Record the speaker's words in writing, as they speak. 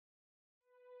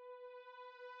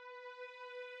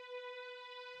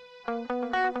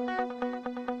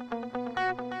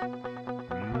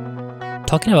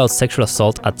Talking about sexual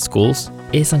assault at schools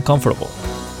is uncomfortable.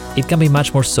 It can be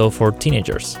much more so for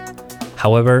teenagers.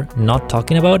 However, not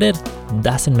talking about it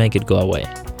doesn't make it go away.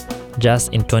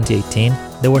 Just in 2018,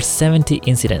 there were 70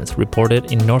 incidents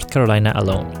reported in North Carolina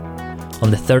alone. On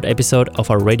the third episode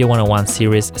of our Radio 101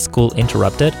 series School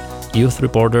Interrupted, youth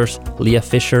reporters Leah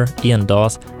Fisher, Ian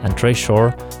Dawes, and Trey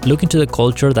Shore look into the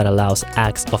culture that allows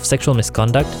acts of sexual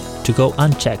misconduct to go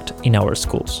unchecked in our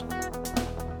schools.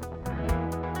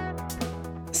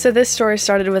 So this story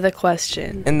started with a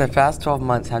question. In the past 12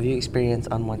 months, have you experienced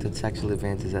unwanted sexual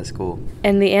advances at school?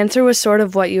 And the answer was sort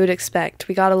of what you would expect.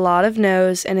 We got a lot of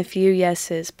no's and a few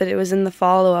yeses, but it was in the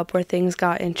follow-up where things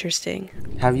got interesting.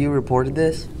 Have you reported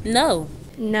this? No.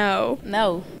 No.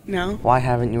 No. No. Why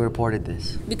haven't you reported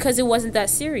this? Because it wasn't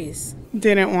that serious.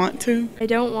 Didn't want to. I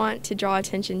don't want to draw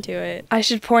attention to it. I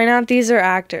should point out these are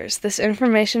actors. This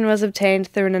information was obtained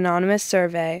through an anonymous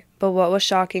survey, but what was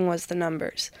shocking was the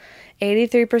numbers.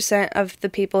 83% of the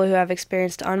people who have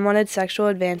experienced unwanted sexual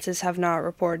advances have not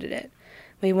reported it.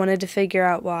 We wanted to figure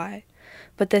out why.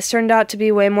 But this turned out to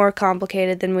be way more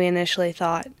complicated than we initially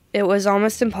thought. It was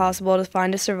almost impossible to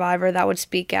find a survivor that would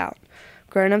speak out.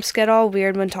 Grown-ups get all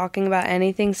weird when talking about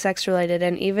anything sex-related,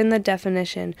 and even the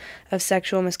definition of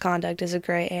sexual misconduct is a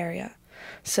gray area.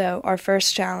 So, our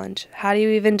first challenge, how do you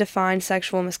even define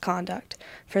sexual misconduct?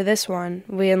 For this one,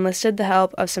 we enlisted the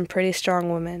help of some pretty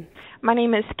strong women. My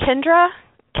name is Kendra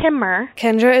Kimmer.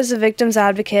 Kendra is a victim's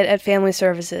advocate at Family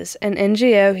Services, an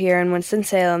NGO here in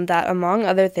Winston-Salem that, among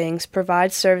other things,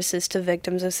 provides services to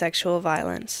victims of sexual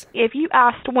violence. If you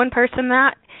asked one person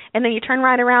that, and then you turn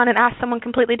right around and ask someone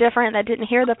completely different that didn't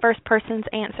hear the first person's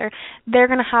answer, they're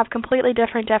going to have completely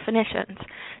different definitions.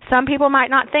 Some people might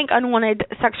not think unwanted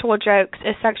sexual jokes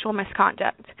is sexual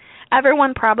misconduct.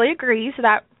 Everyone probably agrees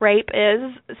that rape is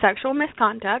sexual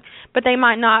misconduct, but they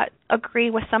might not agree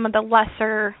with some of the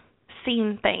lesser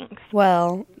seen things.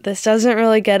 Well, this doesn't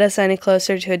really get us any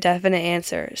closer to a definite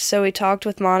answer, so we talked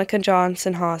with Monica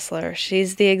Johnson Hostler.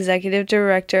 She's the executive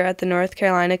director at the North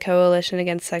Carolina Coalition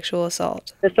Against Sexual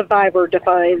Assault. The survivor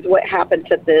defines what happened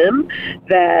to them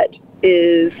that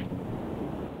is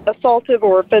assaultive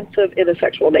or offensive in a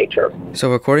sexual nature.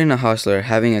 So according to Hostler,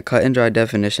 having a cut and dry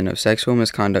definition of sexual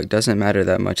misconduct doesn't matter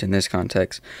that much in this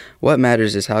context. What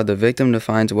matters is how the victim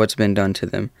defines what's been done to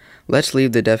them. Let's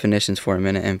leave the definitions for a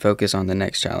minute and focus on the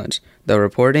next challenge, the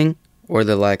reporting or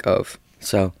the lack of.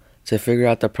 So, to figure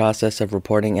out the process of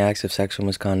reporting acts of sexual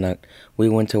misconduct, we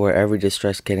went to where every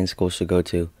distressed kid in school should go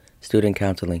to, student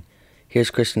counseling. Here's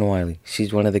Kristen Wiley.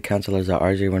 She's one of the counselors at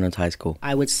R.J. Reynolds High School.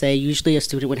 I would say usually a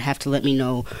student would have to let me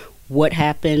know what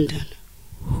happened,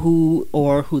 who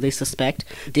they suspect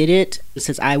did it.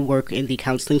 Since I work in the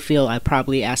counseling field, I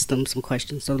probably asked them some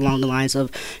questions along the lines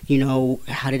of,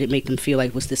 how did it make them feel?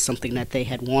 Like, was this something that they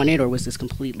had wanted, or was this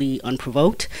completely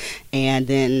unprovoked? And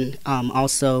then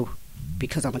also,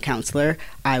 because I'm a counselor,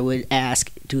 I would ask,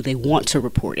 do they want to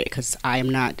report it? Because I am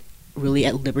not really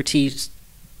at liberty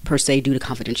per se due to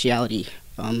confidentiality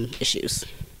issues.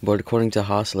 But according to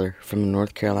Hostler from the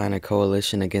North Carolina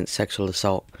Coalition Against Sexual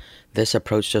Assault, this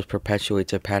approach just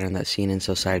perpetuates a pattern that's seen in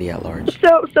society at large.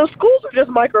 So schools are just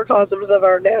microcosms of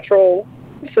our natural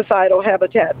societal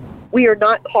habitat. We are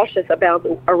not cautious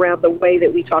around the way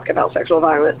that we talk about sexual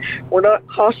violence. We're not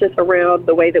cautious around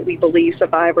the way that we believe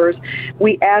survivors.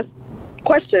 We ask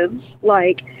questions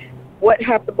like, what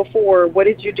happened before? What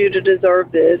did you do to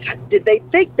deserve this? Did they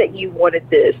think that you wanted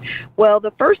this? Well, the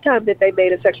first time that they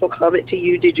made a sexual comment to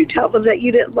you, did you tell them that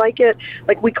you didn't like it?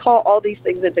 Like, we call all these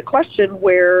things into question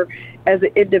where, as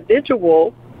an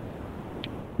individual,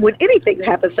 when anything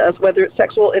happens to us, whether it's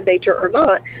sexual in nature or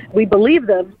not, we believe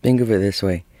them. Think of it this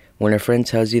way. When a friend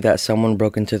tells you that someone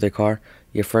broke into their car,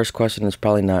 your first question is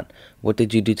probably not, what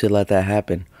did you do to let that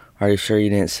happen? Are you sure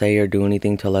you didn't say or do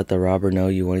anything to let the robber know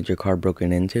you wanted your car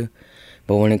broken into?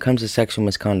 But when it comes to sexual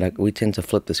misconduct, we tend to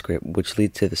flip the script, which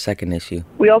leads to the second issue.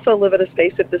 We also live in a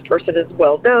space if this person is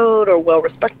well-known or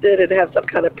well-respected and has some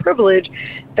kind of privilege,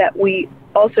 that we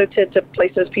also tend to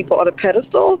place those people on a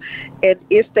pedestal. And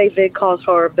if they then cause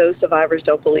harm, those survivors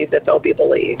don't believe that they'll be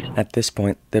believed. At this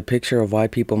point, the picture of why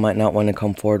people might not want to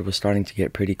come forward was starting to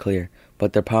get pretty clear.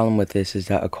 But the problem with this is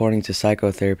that according to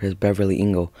psychotherapist Beverly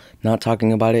Engel, not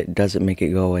talking about it doesn't make it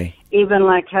go away. Even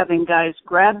like having guys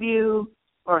grab you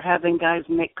or having guys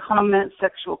make comments,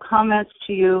 sexual comments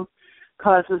to you,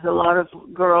 causes a lot of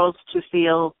girls to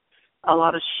feel a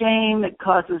lot of shame. It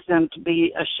causes them to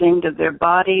be ashamed of their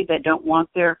body. They don't want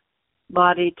their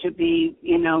body to be,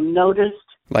 noticed.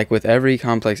 Like with every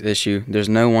complex issue, there's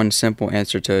no one simple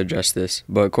answer to address this,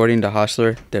 but according to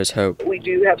Hostler, there's hope. We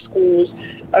do have schools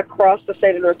across the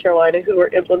state of North Carolina who are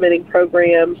implementing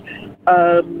programs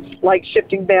like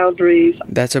Shifting Boundaries.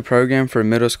 That's a program for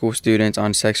middle school students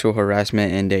on sexual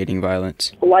harassment and dating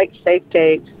violence. Like Safe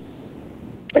Dates.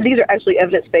 And these are actually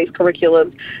evidence-based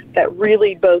curriculums that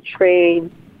really both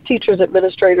train teachers,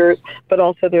 administrators, but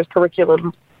also there's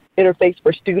curriculum interface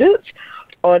for students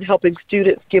on helping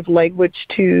students give language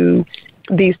to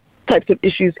these types of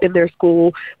issues in their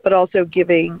school, but also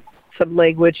giving some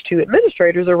language to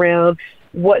administrators around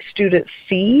what students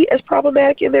see as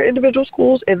problematic in their individual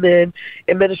schools, and then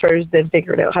administrators then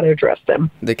figuring out how to address them.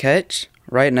 The catch?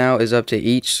 Right now is up to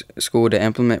each school to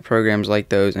implement programs like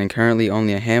those, and currently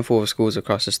only a handful of schools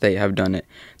across the state have done it.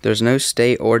 There's no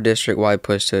state or district-wide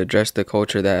push to address the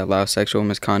culture that allows sexual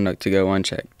misconduct to go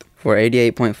unchecked. For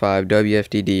 88.5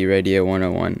 WFDD Radio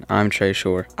 101, I'm Trey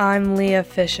Shore. I'm Leah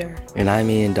Fisher. And I'm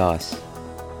Ian Doss.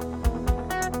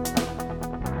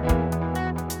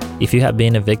 If you have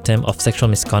been a victim of sexual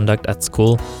misconduct at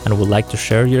school and would like to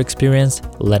share your experience,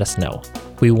 let us know.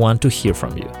 We want to hear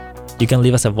from you. You can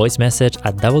leave us a voice message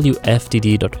at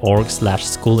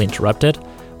wfdd.org/schoolinterrupted.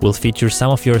 We'll feature some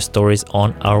of your stories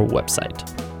on our website.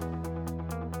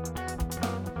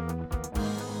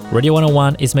 Radio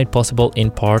 101 is made possible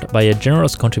in part by a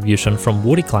generous contribution from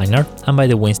Woody Kleiner and by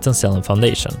the Winston-Salem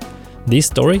Foundation. This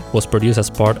story was produced as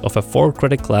part of a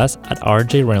 4-credit class at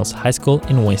R.J. Reynolds High School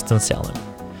in Winston-Salem.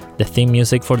 The theme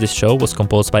music for this show was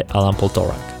composed by Alan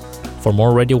Poltorak. For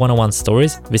more Radio 101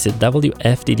 stories, visit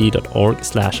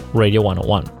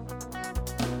wfdd.org/Radio101.